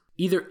drugs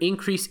either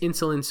increase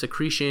insulin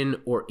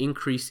secretion or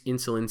increase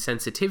insulin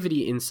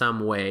sensitivity in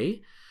some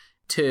way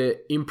to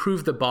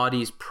improve the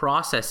body's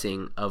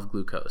processing of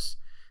glucose.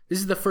 This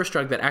is the first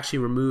drug that actually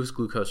removes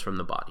glucose from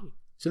the body.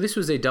 So this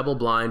was a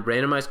double-blind,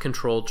 randomized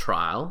controlled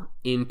trial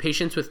in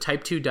patients with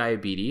type 2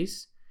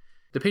 diabetes.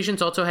 The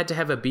patients also had to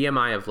have a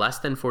BMI of less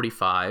than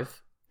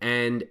 45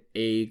 and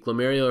a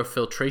glomerular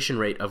filtration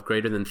rate of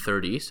greater than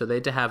 30, so they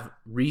had to have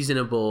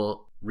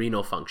reasonable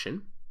renal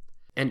function.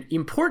 And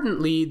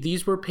importantly,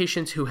 these were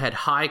patients who had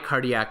high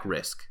cardiac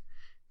risk.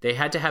 They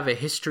had to have a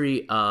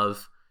history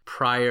of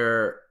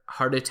prior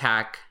heart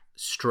attack,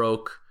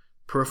 stroke,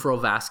 peripheral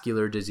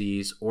vascular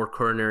disease, or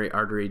coronary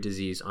artery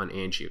disease on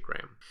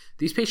angiogram.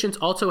 These patients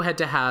also had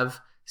to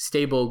have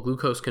stable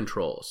glucose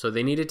control. So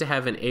they needed to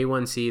have an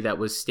A1C that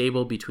was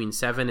stable between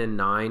 7 and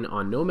 9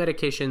 on no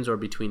medications or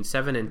between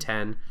 7 and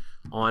 10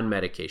 on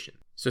medication.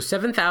 So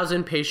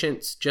 7,000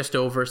 patients, just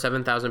over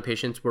 7,000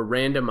 patients, were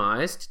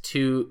randomized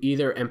to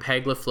either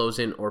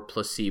empagliflozin or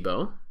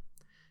placebo.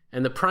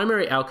 And the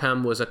primary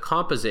outcome was a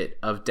composite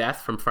of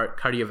death from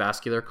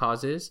cardiovascular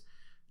causes,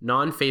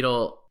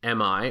 non-fatal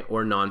MI,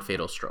 or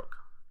non-fatal stroke.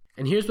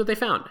 And here's what they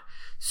found.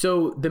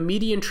 So the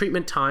median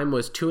treatment time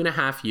was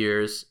 2.5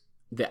 years.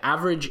 The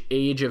average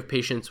age of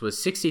patients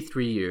was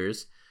 63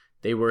 years.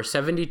 They were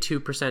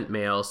 72%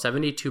 male,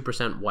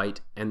 72%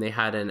 white, and they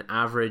had an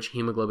average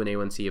hemoglobin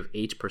A1C of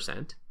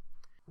 8%.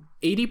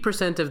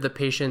 80% of the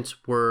patients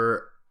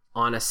were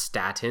on a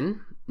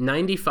statin.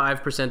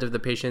 95% of the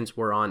patients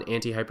were on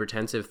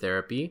antihypertensive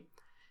therapy.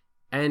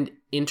 And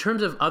in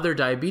terms of other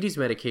diabetes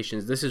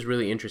medications, this is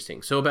really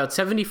interesting. So about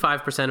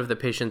 75% of the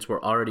patients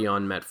were already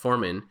on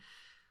metformin.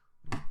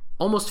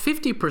 Almost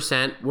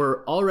 50%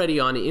 were already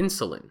on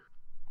insulin.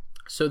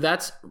 So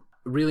that's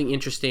really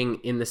interesting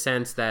in the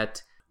sense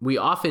that we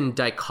often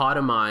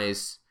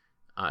dichotomize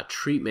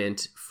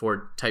treatment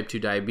for type 2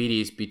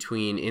 diabetes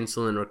between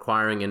insulin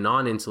requiring and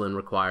non-insulin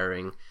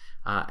requiring.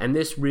 And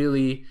this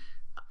really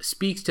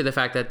speaks to the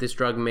fact that this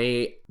drug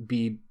may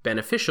be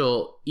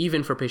beneficial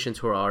even for patients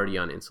who are already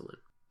on insulin.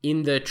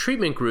 In the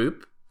treatment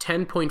group,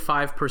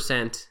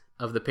 10.5%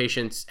 of the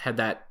patients had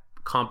that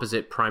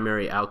composite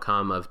primary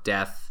outcome of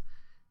death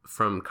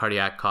from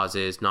cardiac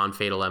causes,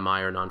 non-fatal MI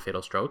or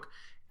non-fatal stroke.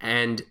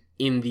 And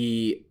in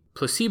the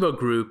placebo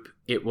group,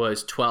 it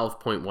was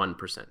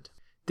 12.1%.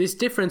 This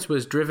difference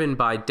was driven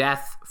by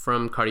death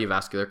from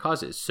cardiovascular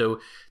causes.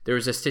 So there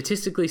was a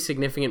statistically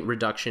significant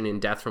reduction in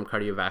death from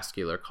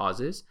cardiovascular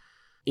causes.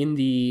 In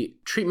the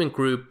treatment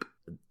group,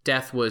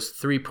 death was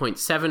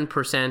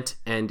 3.7%,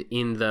 and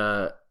in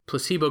the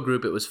placebo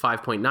group, it was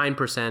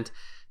 5.9%.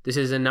 This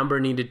is a number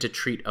needed to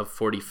treat of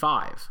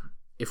 45.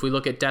 If we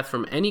look at death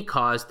from any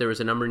cause, there was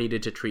a number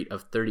needed to treat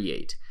of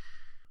 38.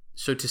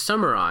 So to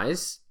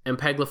summarize,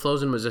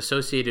 empagliflozin was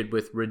associated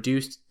with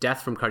reduced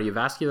death from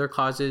cardiovascular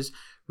causes,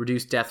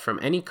 reduced death from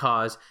any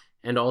cause,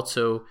 and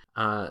also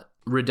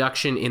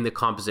reduction in the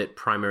composite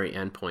primary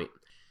endpoint.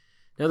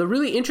 Now, the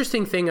really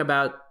interesting thing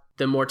about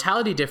the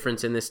mortality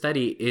difference in this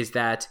study is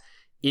that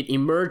it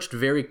emerged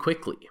very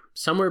quickly.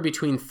 Somewhere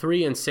between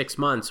 3 and 6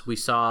 months, we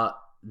saw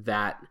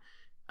that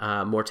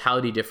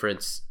mortality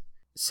difference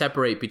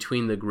separate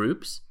between the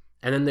groups,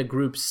 and then the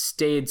groups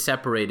stayed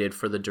separated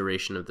for the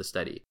duration of the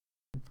study.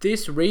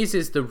 This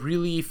raises the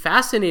really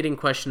fascinating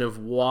question of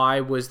why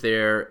was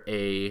there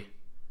a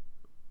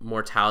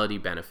mortality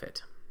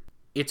benefit?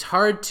 It's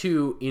hard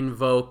to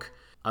invoke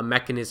a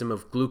mechanism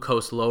of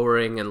glucose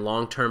lowering and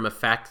long-term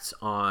effects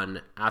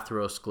on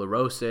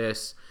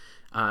atherosclerosis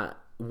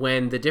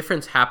when the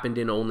difference happened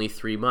in only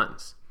 3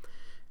 months.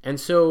 And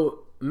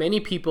so many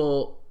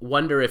people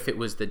wonder if it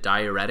was the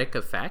diuretic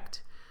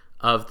effect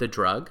of the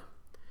drug.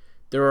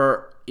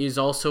 There is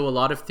also a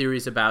lot of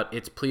theories about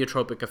its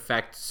pleiotropic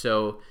effect.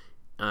 So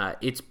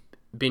it's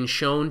been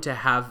shown to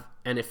have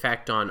an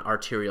effect on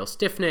arterial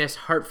stiffness,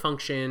 heart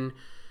function,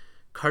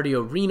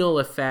 cardiorenal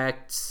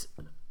effects,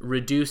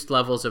 reduced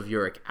levels of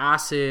uric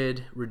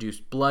acid,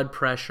 reduced blood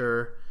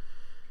pressure,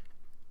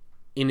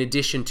 in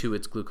addition to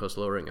its glucose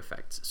lowering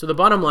effects. So the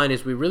bottom line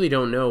is we really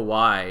don't know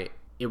why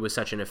it was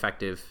such an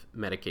effective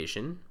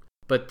medication,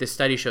 but this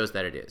study shows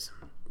that it is.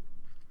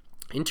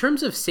 In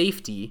terms of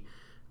safety,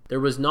 there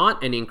was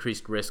not an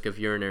increased risk of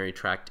urinary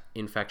tract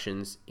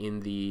infections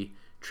in the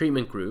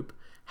treatment group.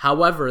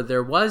 However,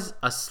 there was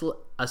a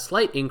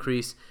slight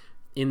increase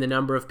in the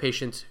number of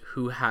patients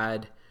who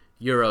had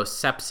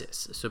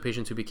urosepsis, so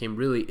patients who became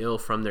really ill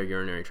from their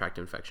urinary tract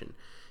infection.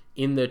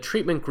 In the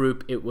treatment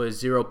group, it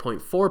was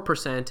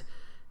 0.4%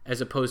 as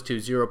opposed to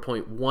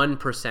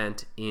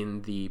 0.1%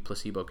 in the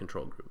placebo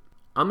control group.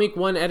 I'll make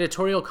one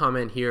editorial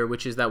comment here,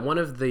 which is that one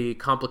of the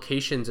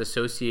complications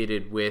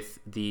associated with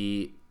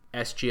the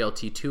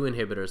SGLT2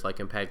 inhibitors like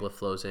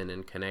empagliflozin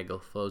and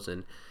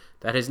canagliflozin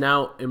that has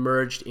now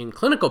emerged in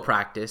clinical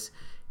practice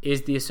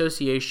is the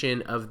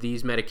association of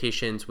these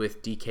medications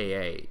with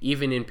DKA,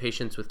 even in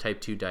patients with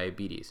type 2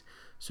 diabetes.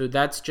 So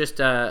that's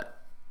just a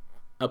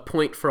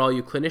point for all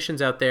you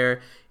clinicians out there.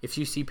 If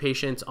you see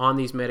patients on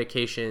these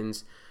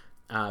medications,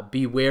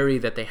 be wary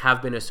that they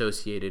have been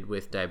associated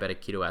with diabetic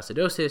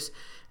ketoacidosis,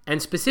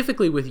 and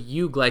specifically with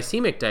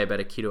euglycemic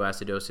diabetic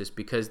ketoacidosis,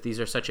 because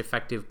these are such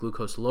effective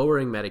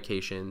glucose-lowering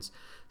medications.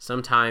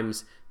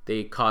 Sometimes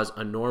they cause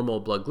a normal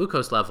blood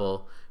glucose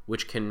level,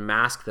 which can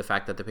mask the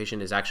fact that the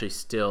patient is actually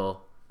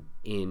still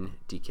in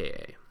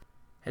DKA.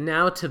 And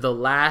now to the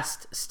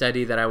last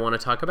study that I want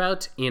to talk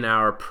about in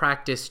our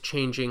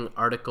practice-changing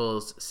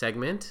articles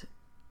segment.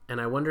 And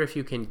I wonder if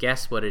you can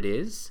guess what it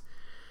is.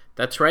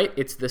 That's right,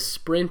 it's the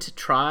SPRINT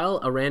trial,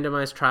 a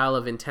randomized trial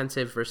of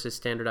intensive versus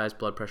standardized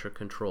blood pressure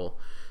control.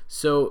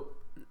 So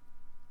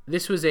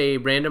this was a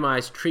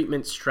randomized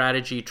treatment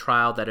strategy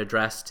trial that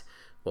addressed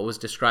what was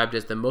described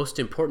as the most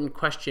important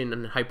question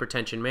in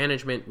hypertension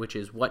management, which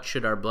is what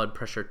should our blood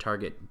pressure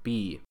target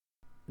be?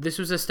 This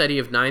was a study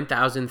of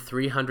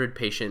 9,300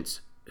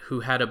 patients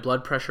who had a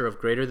blood pressure of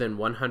greater than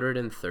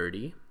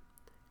 130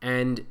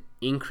 and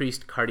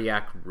increased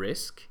cardiac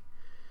risk.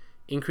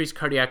 increased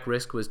cardiac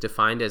risk was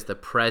defined as the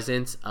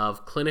presence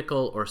of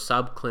clinical or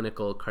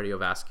subclinical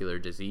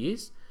cardiovascular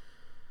disease,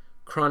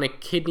 chronic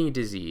kidney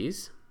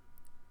disease,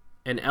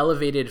 an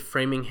elevated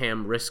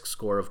Framingham risk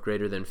score of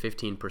greater than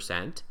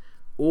 15%,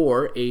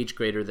 or age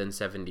greater than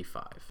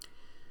 75.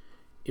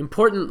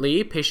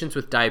 Importantly, patients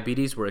with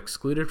diabetes were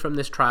excluded from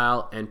this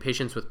trial, and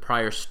patients with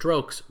prior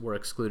strokes were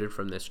excluded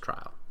from this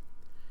trial.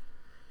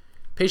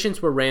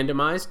 Patients were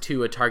randomized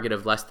to a target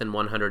of less than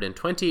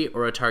 120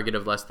 or a target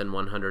of less than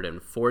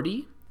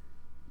 140.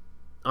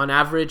 On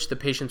average, the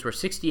patients were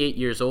 68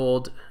 years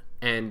old,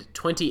 and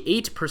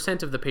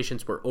 28% of the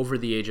patients were over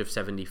the age of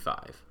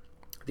 75.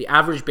 The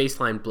average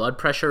baseline blood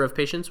pressure of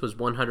patients was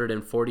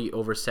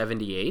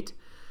 140/78.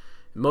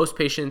 Most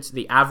patients,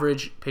 the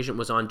average patient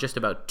was on just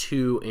about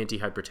 2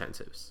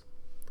 antihypertensives.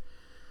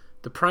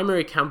 The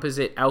primary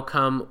composite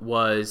outcome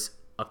was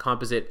a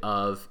composite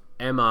of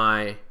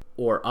MI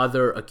or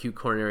other acute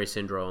coronary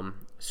syndrome,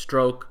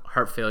 stroke,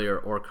 heart failure,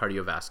 or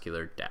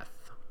cardiovascular death.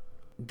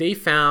 They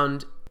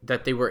found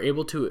that they were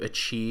able to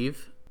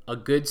achieve a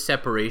good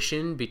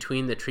separation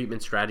between the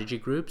treatment strategy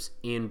groups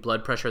in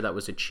blood pressure that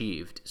was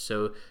achieved.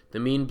 So the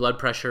mean blood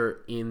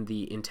pressure in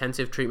the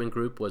intensive treatment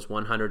group was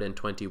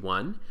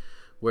 121,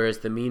 whereas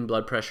the mean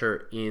blood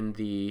pressure in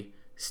the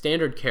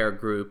standard care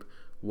group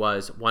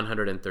was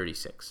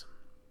 136.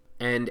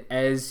 And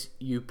as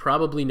you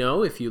probably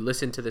know, if you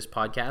listen to this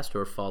podcast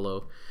or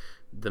follow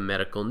the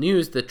medical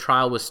news, the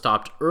trial was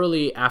stopped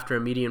early after a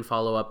median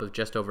follow-up of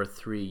just over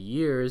 3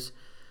 years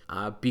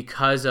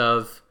because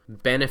of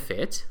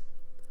benefit.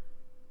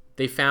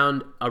 They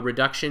found a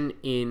reduction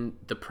in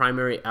the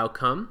primary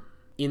outcome.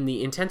 In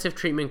the intensive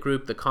treatment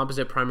group, the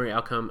composite primary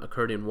outcome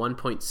occurred in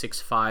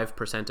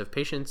 1.65% of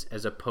patients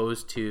as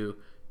opposed to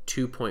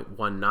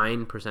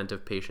 2.19%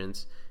 of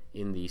patients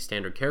in the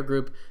standard care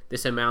group.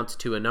 This amounts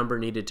to a number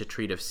needed to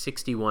treat of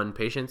 61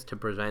 patients to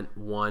prevent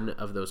one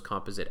of those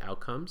composite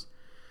outcomes.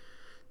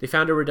 They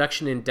found a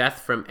reduction in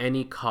death from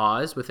any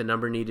cause with a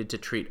number needed to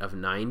treat of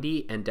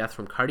 90, and death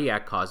from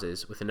cardiac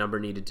causes with a number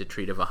needed to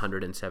treat of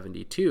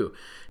 172.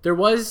 There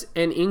was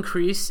an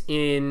increase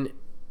in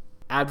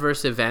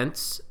adverse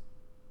events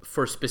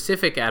for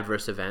specific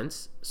adverse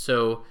events.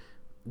 So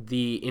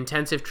the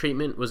intensive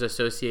treatment was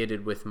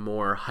associated with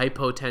more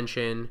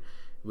hypotension,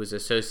 was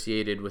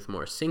associated with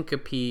more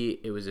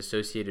syncope, it was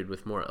associated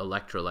with more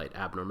electrolyte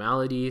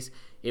abnormalities,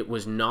 it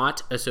was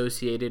not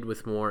associated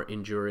with more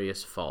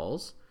injurious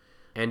falls,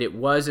 and it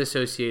was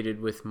associated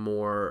with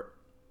more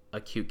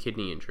acute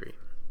kidney injury.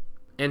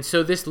 And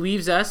so this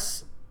leaves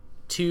us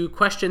to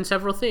question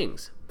several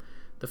things.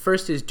 The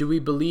first is, do we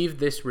believe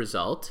this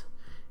result?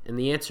 And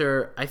the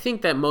answer, I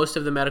think that most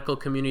of the medical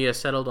community has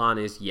settled on,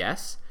 is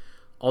yes.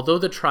 Although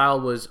the trial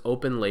was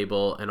open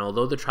label and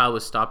although the trial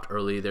was stopped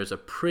early, there's a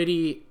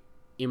pretty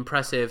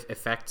impressive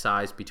effect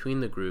size between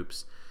the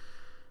groups.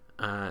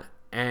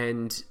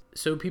 And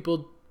so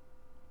people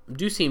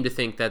do seem to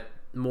think that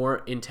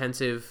more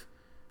intensive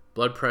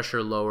blood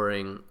pressure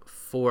lowering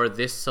for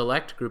this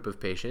select group of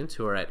patients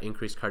who are at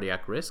increased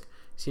cardiac risk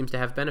seems to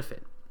have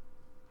benefit.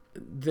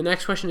 The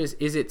next question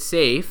is it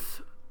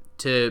safe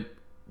to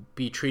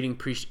be treating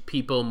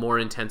people more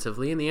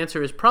intensively? And the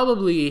answer is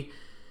probably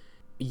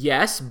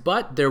yes,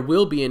 but there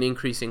will be an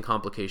increase in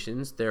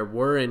complications. There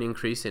were an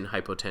increase in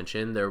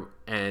hypotension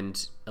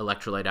and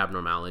electrolyte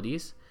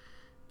abnormalities.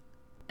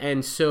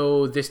 And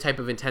so this type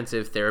of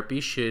intensive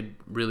therapy should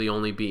really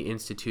only be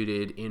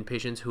instituted in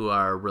patients who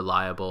are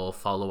reliable,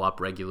 follow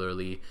up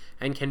regularly,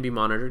 and can be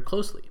monitored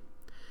closely.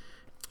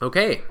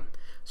 Okay,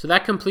 so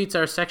that completes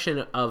our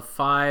section of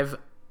 5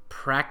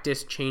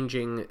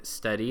 practice-changing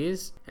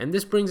studies. And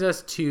this brings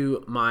us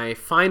to my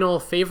final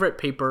favorite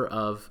paper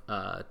of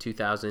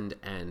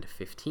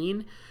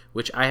 2015,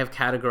 which I have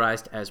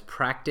categorized as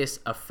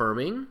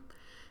practice-affirming.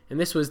 And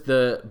this was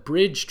the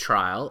BRIDGE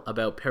trial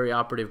about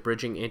perioperative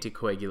bridging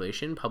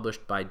anticoagulation,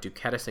 published by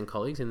Duquetis and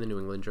colleagues in the New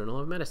England Journal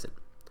of Medicine.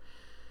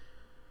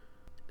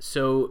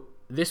 So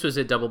this was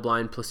a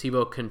double-blind,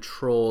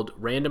 placebo-controlled,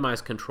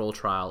 randomized control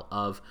trial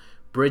of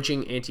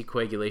bridging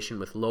anticoagulation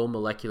with low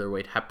molecular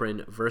weight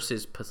heparin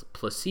versus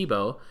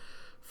placebo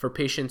for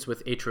patients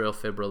with atrial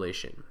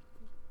fibrillation.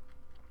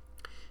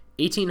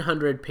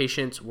 1,800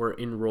 patients were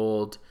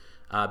enrolled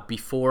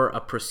before a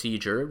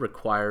procedure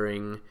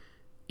requiring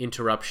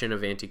interruption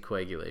of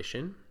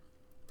anticoagulation.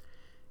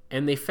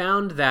 And they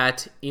found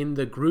that in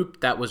the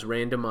group that was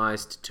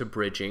randomized to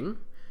bridging,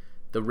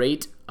 the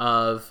rate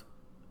of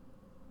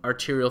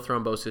arterial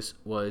thrombosis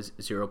was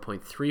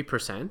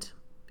 0.3%.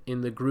 In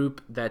the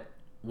group that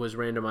was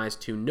randomized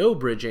to no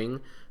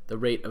bridging, the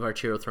rate of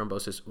arterial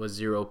thrombosis was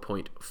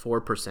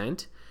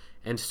 0.4%.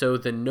 And so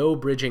the no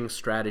bridging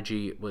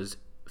strategy was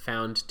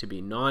found to be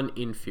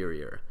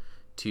non-inferior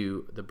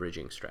to the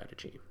bridging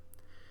strategy.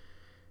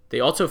 They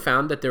also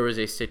found that there was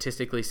a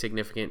statistically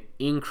significant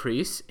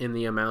increase in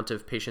the amount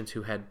of patients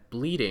who had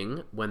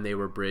bleeding when they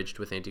were bridged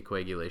with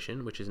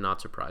anticoagulation, which is not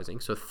surprising.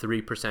 So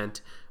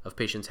 3% of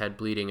patients had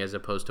bleeding as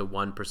opposed to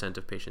 1%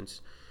 of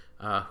patients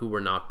who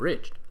were not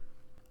bridged.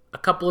 A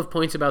couple of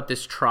points about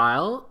this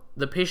trial.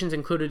 the patients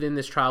included in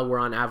this trial were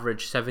on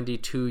average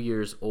 72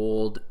 years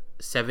old,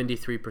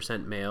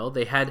 73% male.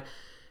 They had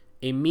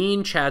a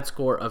mean CHAD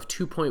score of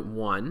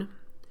 2.1.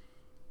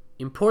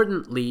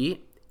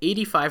 Importantly,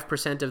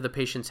 85% of the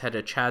patients had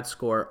a CHAD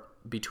score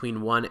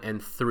between 1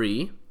 and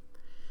 3,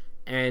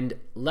 and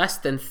less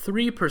than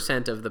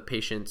 3% of the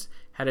patients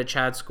had a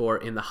CHAD score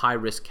in the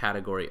high-risk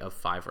category of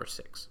 5 or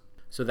 6.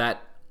 So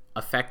that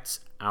affects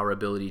our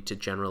ability to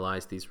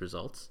generalize these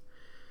results.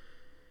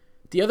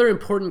 The other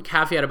important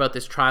caveat about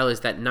this trial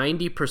is that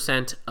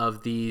 90%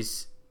 of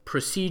these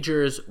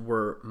procedures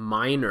were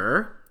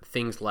minor,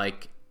 things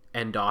like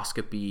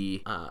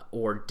endoscopy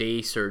or day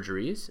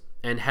surgeries,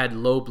 and had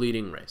low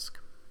bleeding risk.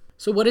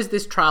 So what does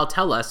this trial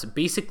tell us?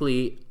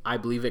 Basically, I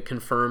believe it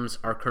confirms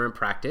our current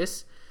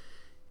practice.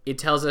 It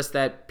tells us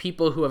that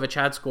people who have a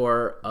CHAD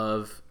score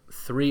of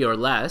 3 or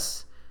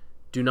less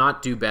do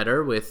not do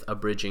better with a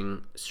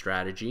bridging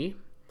strategy.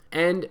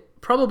 And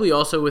probably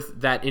also with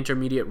that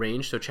intermediate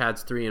range, so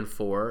CHADs 3 and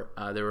 4,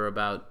 there were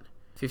about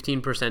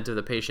 15% of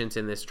the patients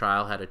in this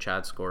trial had a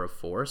CHAD score of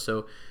 4.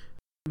 So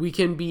we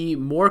can be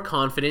more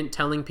confident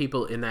telling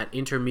people in that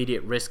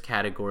intermediate risk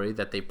category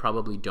that they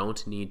probably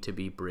don't need to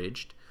be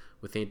bridged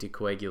with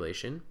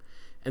anticoagulation.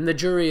 And the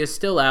jury is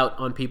still out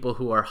on people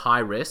who are high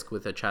risk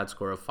with a CHAD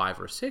score of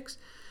 5 or 6.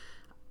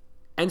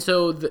 And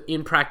so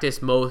in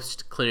practice,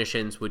 most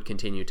clinicians would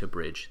continue to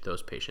bridge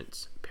those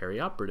patients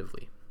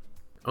perioperatively.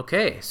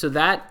 Okay, so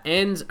that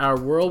ends our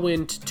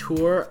whirlwind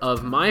tour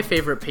of my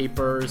favorite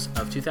papers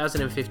of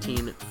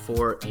 2015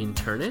 for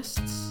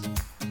internists.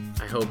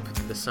 I hope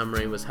the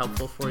summary was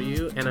helpful for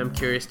you, and I'm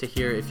curious to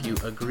hear if you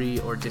agree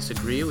or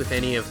disagree with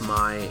any of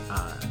my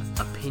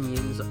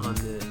opinions on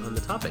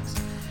the topics.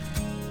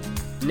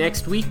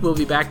 Next week, we'll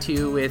be back to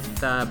you with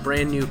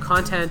brand new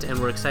content, and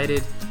we're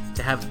excited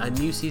to have a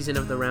new season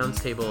of the Rounds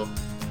Table,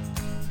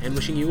 and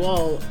wishing you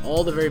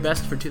all the very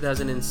best for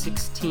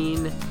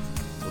 2016.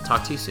 We'll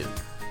talk to you soon.